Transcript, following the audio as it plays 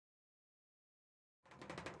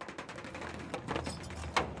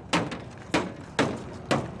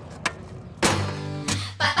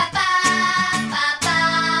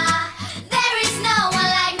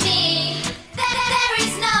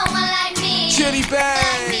Kitty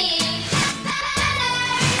bang.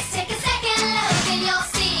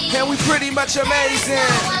 And we pretty much amazing.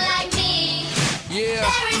 Yeah.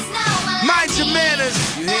 Mind your manners.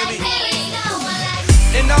 You hear me?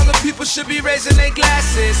 And all the people should be raising their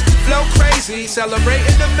glasses. Flow crazy,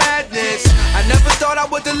 celebrating the madness. I never thought I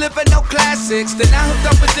would deliver no classics. Then I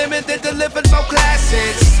hooked up with them and they delivered more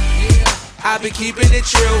classics. I be keeping it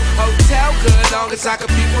true. Hotel good, long as I can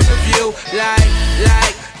peep on the view.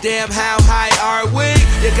 Like, damn, how high are we?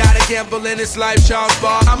 You gotta gamble in this life, Charles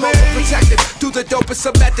Bar. I'm overprotected, do the dopest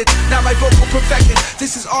of method. Now my vocal perfected,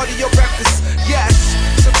 this is audio breakfast. Yes,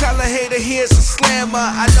 so tell a hater here's a slammer.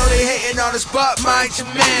 I know they hating on us, but mind your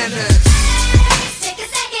manners.